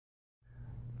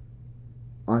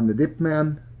I'm the Dip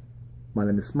Man. My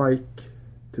name is Mike.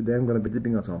 Today I'm going to be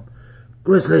dipping on some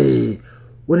Grizzly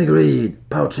Wintergreen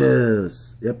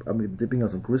pouches. Yep, I'm dipping on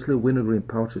some Grizzly Wintergreen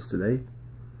pouches today.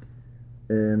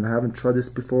 And I haven't tried this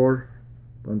before,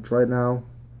 but I'm going to try it now.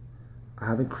 I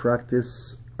haven't cracked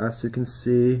this, as you can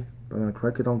see, but I'm going to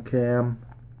crack it on cam.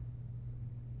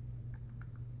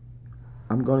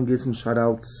 I'm going to give some shout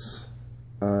outs.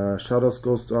 Shout outs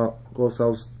goes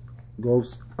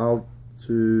out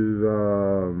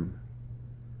to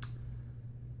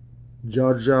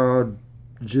Georgia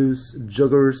Juice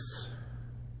Juggers,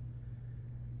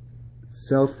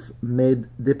 Self-Made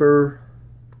Dipper,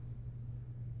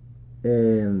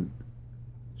 and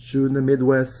June the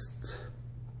Midwest,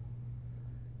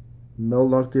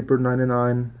 Mellock Dipper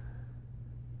 99,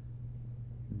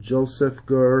 Joseph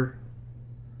Gurr,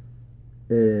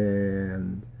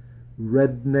 and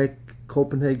Redneck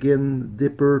Copenhagen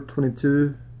Dipper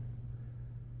 22,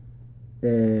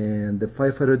 and the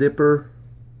Firefighter Dipper,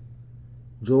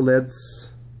 Joe Leds,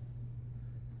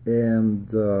 and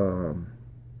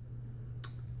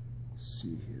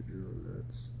see here, Joe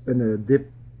Leds, and the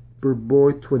Dipper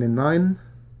Boy 29.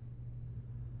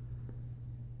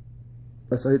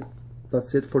 That's it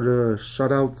for the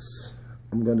shoutouts.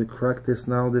 I'm going to crack this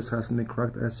now. This hasn't been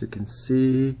cracked, as you can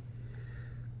see.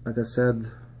 Like I said,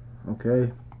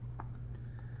 okay.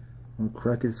 I'm gonna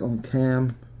crack it on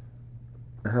cam.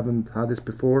 I haven't had this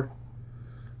before.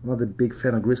 I'm not a big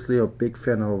fan of Grizzly or big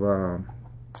fan of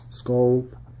Skull.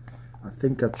 I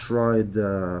think I tried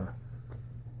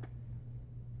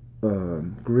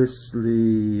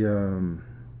Grizzly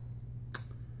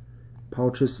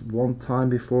pouches one time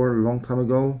before, a long time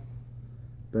ago,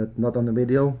 but not on the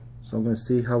video. So I'm gonna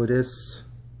see how it is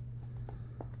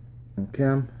on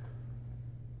cam.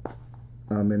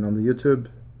 I mean on the YouTube.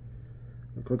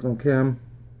 I click on cam.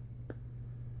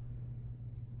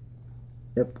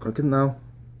 Yep, click it now.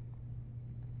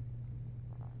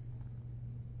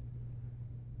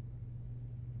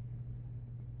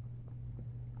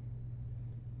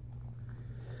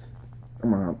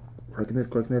 Come on, cracking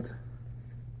it.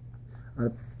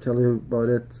 I'll tell you about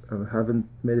it. I haven't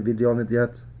made a video on it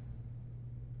yet.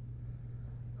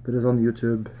 I put it on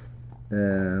YouTube,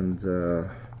 and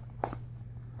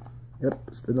yep,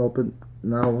 it's been open.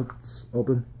 Now it's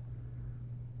open.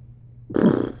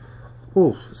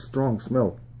 Oh, strong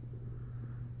smell.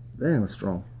 Damn, it's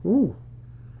strong. Ooh.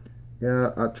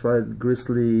 Yeah, I tried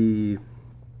Grizzly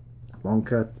long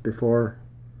cut before.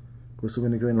 Grizzly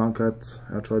Wintergreen long cut.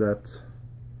 I tried that.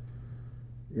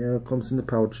 Yeah, it comes in the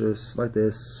pouches like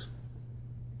this.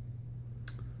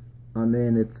 I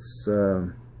mean, it's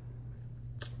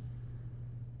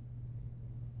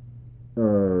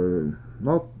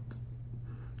not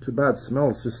too bad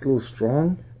smell. It's just a little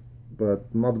strong,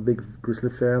 but not a big Grizzly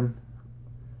fan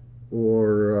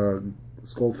or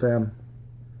Skull fan.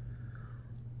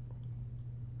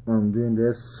 I'm doing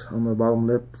this on my bottom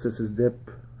lip. This is dip.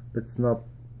 It's not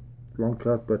long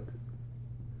cut, but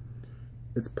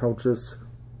it's pouches.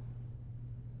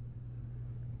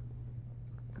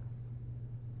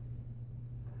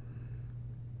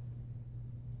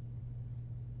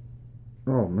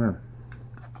 Oh man.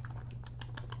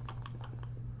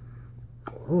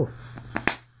 Oh,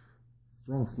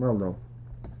 strong smell though.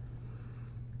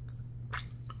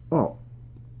 Oh,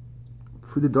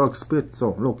 pretty dark spit.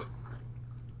 So look.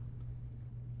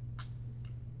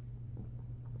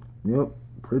 Yep,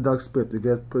 pretty dark spit. You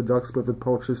get pretty dark spit with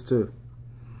pouches too.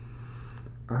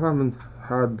 I haven't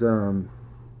had.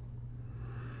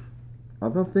 I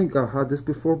don't think I had this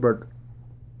before, but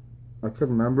I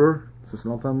can't remember. It's a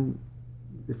long time.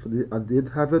 If I did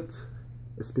have it,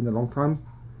 it's been a long time.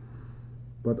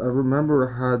 But I remember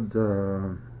I had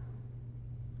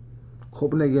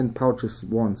Copenhagen pouches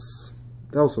once.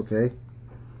 That was okay.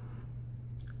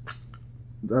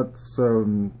 That's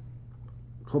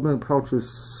Copenhagen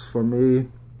pouches for me.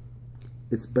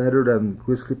 It's better than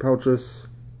Grizzly pouches.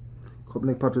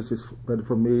 Copenhagen pouches is better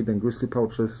for me than Grizzly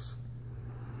pouches.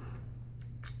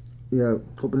 Yeah,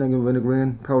 Copenhagen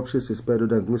Wintergreen pouches is better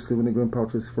than Grizzly Wintergreen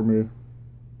pouches for me.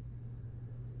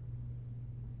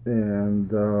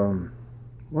 And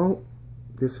well,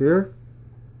 this here,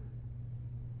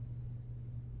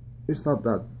 it's not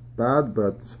that bad,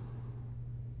 but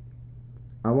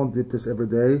I won't dip this every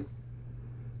day.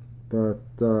 But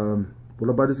will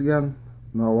I buy this again?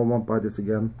 No, I won't buy this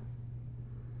again.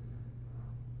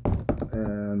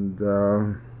 And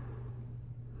on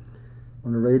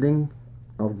the rating,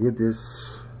 I'll give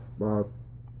this about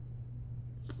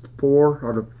 4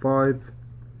 out of 5.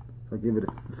 I'll give it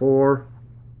a 4.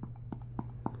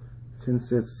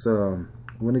 Since it's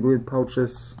wintergreen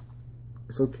pouches,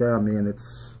 it's okay. I mean,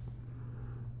 it's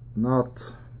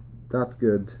not that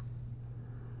good.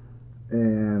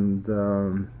 And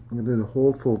I'm gonna do the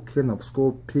whole full can of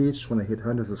Skull Peach when I hit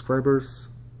 100 subscribers.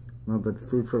 Another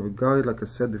free favorite guy, like I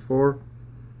said before.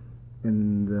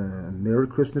 And Merry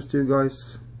Christmas to you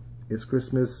guys. It's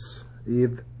Christmas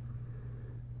Eve,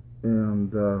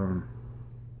 and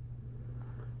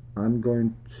I'm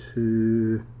going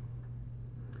to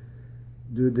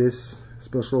do this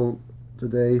special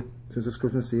today since it's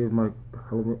Christmas Eve. My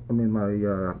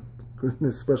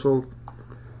Christmas special.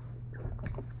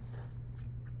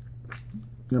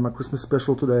 Yeah, my Christmas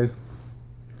special today.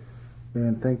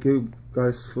 And thank you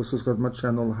guys for subscribing to my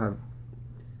channel. I have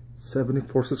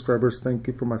 74 subscribers. Thank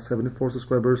you for my 74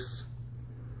 subscribers.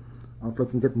 If I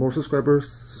can get more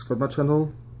subscribers, subscribe to my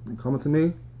channel and comment to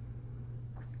me.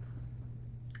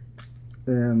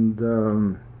 And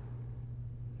I'm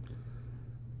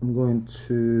going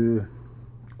to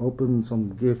open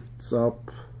some gifts up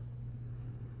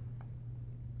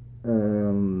a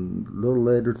little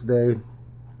later today.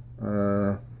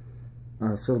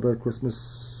 I celebrate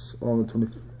Christmas on the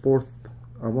 24th.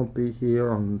 I won't be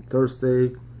here on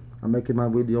Thursday. I'm making my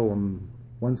video on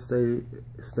Wednesday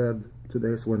instead. Today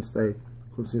is Wednesday,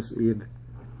 Christmas Eve.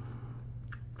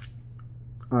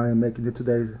 I am making it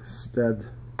today instead.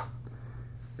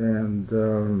 And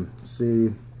see,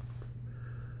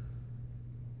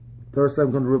 Thursday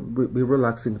I'm going to be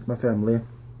relaxing with my family.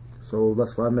 So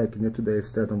that's why I'm making it today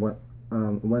instead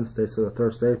on Wednesday instead of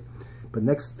Thursday. But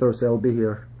next Thursday I'll be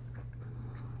here.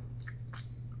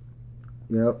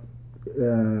 Yep.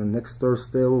 Next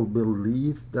Thursday I will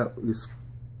believe that is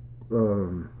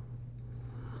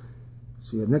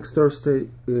so yeah, next Thursday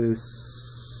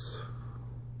is,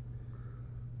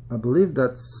 I believe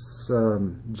that's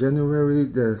January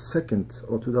the 2nd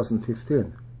of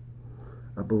 2015.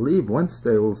 I believe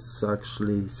Wednesday was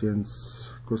actually,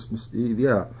 since Christmas Eve,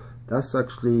 yeah, that's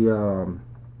actually New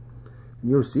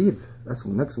Year's Eve. That's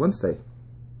next Wednesday.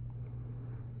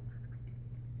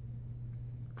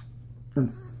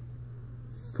 And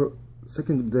for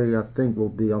second day I think will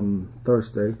be on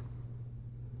Thursday,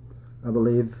 I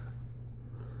believe.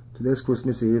 Today's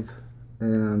Christmas Eve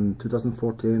and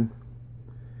 2014,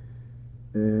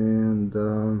 and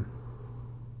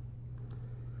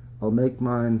I'll make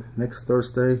mine next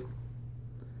Thursday.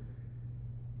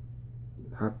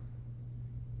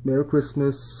 Merry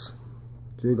Christmas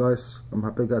to you guys. I'm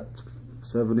happy I got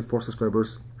 74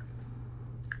 subscribers.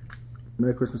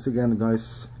 Merry Christmas again,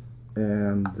 guys.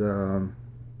 And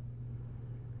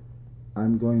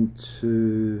I'm going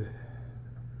to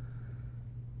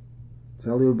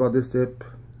tell you about this dip.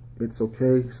 It's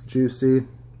okay, it's juicy,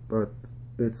 but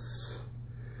it's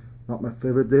not my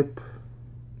favorite dip.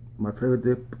 My favorite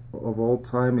dip of all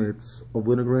time, it's of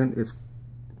Wintergreen. It's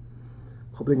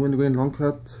coupling Wintergreen long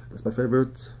cut. That's my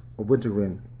favorite of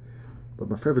Wintergreen. But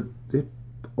my favorite dip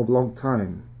of all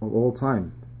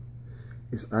time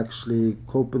is actually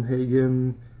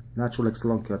Copenhagen Natural X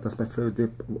long cut. That's my favorite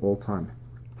dip of all time.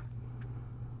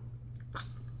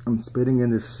 I'm spitting in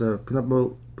this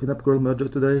Pinup Girl mud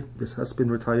jug today. This has been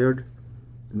retired.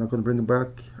 They're not going to bring it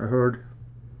back, I heard.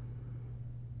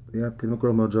 Yeah, Pinup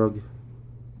Girl mud jug.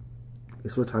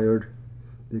 It's retired.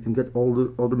 You can get all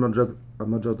the mud jug at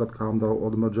mudjug.com though, all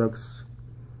the mud jugs.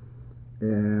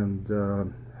 And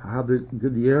I had a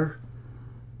good year.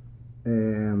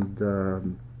 And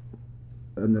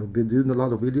I've been doing a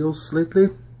lot of videos lately.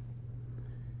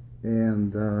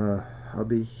 And I'll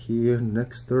be here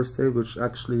next Thursday, which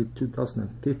actually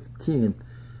 2015.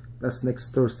 That's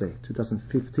next Thursday,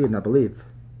 2015, I believe.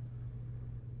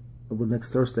 About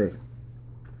next Thursday.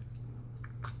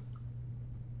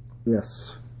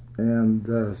 Yes.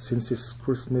 And since it's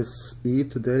Christmas Eve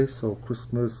today, so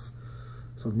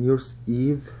New Year's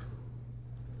Eve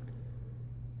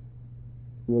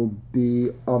will be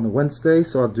on a Wednesday,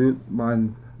 so I'll do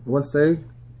mine Wednesday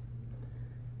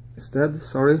instead.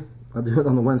 Sorry, I'll do it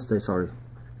on a Wednesday. Sorry,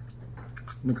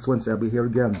 next Wednesday I'll be here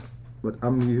again, but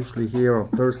I'm usually here on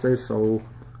Thursday, so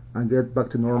I get back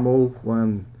to normal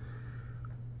when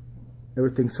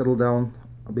everything's settled down.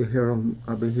 I'll be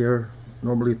here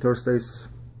normally Thursdays.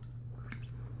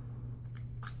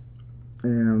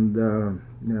 And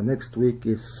yeah, next week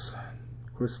is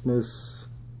Christmas.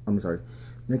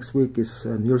 Next week is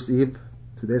New Year's Eve.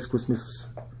 Today's Christmas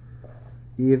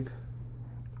Eve,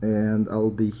 and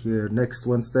I'll be here next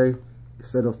Wednesday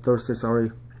instead of Thursday.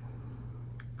 Sorry,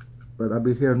 but I'll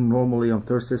be here normally on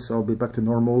Thursday, so I'll be back to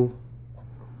normal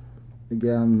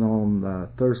again on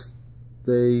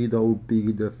Thursday. That will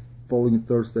be the following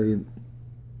Thursday.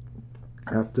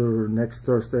 After next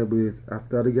Thursday,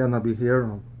 after that again, I'll be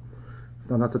here.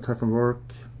 Not the time from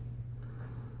work.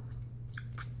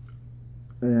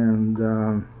 and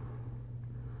I'm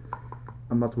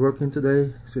not working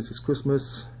today since it's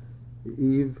Christmas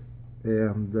Eve,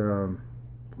 and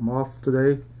I'm off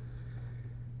today,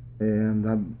 and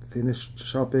I'm finished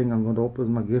shopping. I'm going to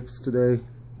open my gifts today.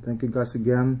 Thank you guys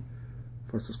again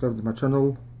for subscribing to my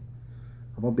channel.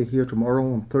 I won't be here tomorrow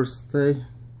on Thursday.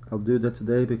 I'll do that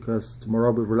today because tomorrow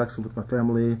I'll be relaxing with my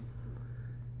family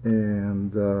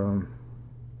and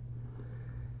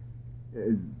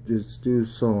just do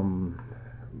some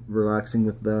relaxing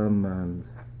with them, and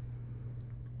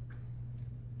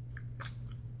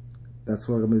that's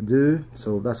what I'm going to do.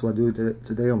 So that's what I do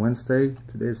today on Wednesday.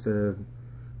 Today is the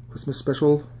Christmas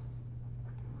special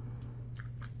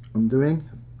I'm doing.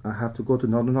 I have to go to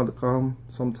northern.com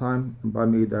sometime and buy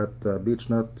me that beech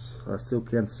nut. I still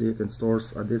can't see it in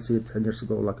stores. I did see it 10 years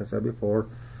ago, like I said before,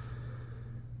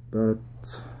 but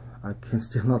I can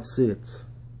still not see it.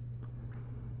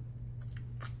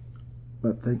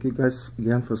 But thank you guys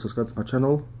again for subscribing to my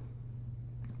channel.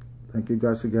 Thank you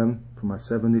guys again for my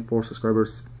 74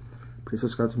 subscribers. Please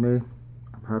subscribe to me.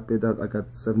 I'm happy that I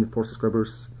got 74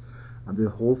 subscribers. I do a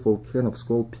whole full can of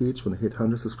Skull Peach when I hit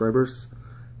 100 subscribers.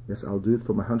 Yes, I'll do it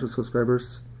for my 100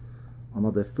 subscribers. I'm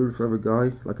not a food forever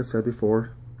guy, like I said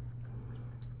before.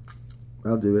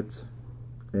 I'll do it.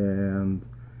 And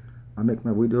I make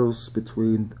my videos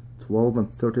between 12 and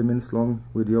 30 minutes long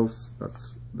videos.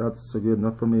 That's good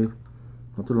enough for me.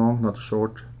 Not too long, not too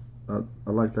short. I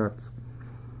like that.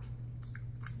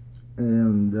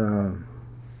 And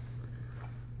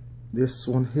this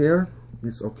one here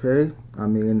is okay. I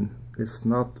mean, it's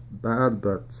not bad,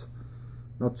 but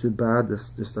not too bad. It's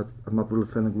just that I'm not really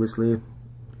a fan of Grizzly.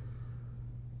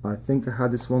 I think I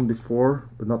had this one before,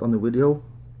 but not on the video.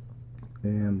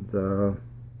 And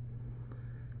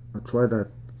I tried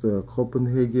that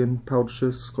Copenhagen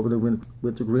pouches, Copenhagen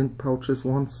Wintergreen pouches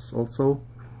once also.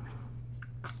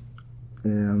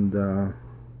 And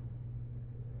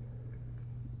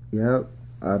yeah,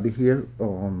 I'll be here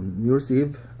on New Year's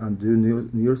Eve and do New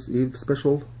Year's Eve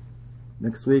special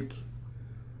next week.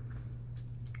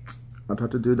 I'll try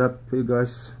to do that for you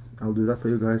guys. I'll do that for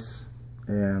you guys.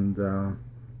 And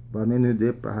buy me a new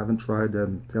dip I haven't tried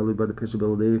and tell you about the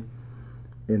pitchability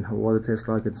and what it tastes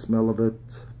like and smell of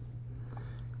it.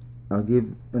 I'll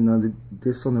give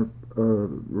this on a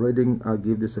rating. I'll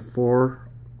give this a 4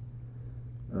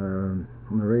 on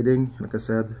the rating. Like I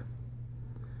said,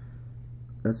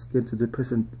 let's get to the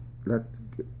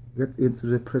get into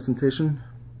the presentation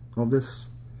of this.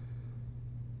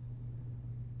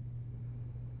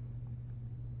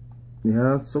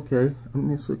 Yeah, it's okay. I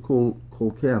mean, it's a cool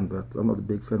can, but I'm not a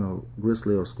big fan of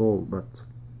Grizzly or Skull, but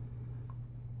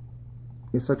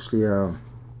it's actually a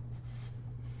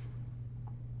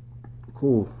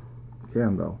cool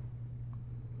can though.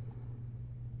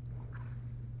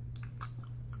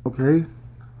 Okay,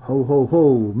 ho ho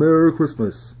ho, Merry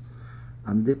Christmas.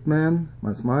 I'm Dip Man,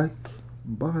 mine's Mike.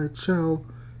 Bye, ciao.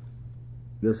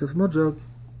 Yourself my jug.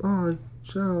 Bye,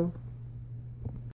 ciao.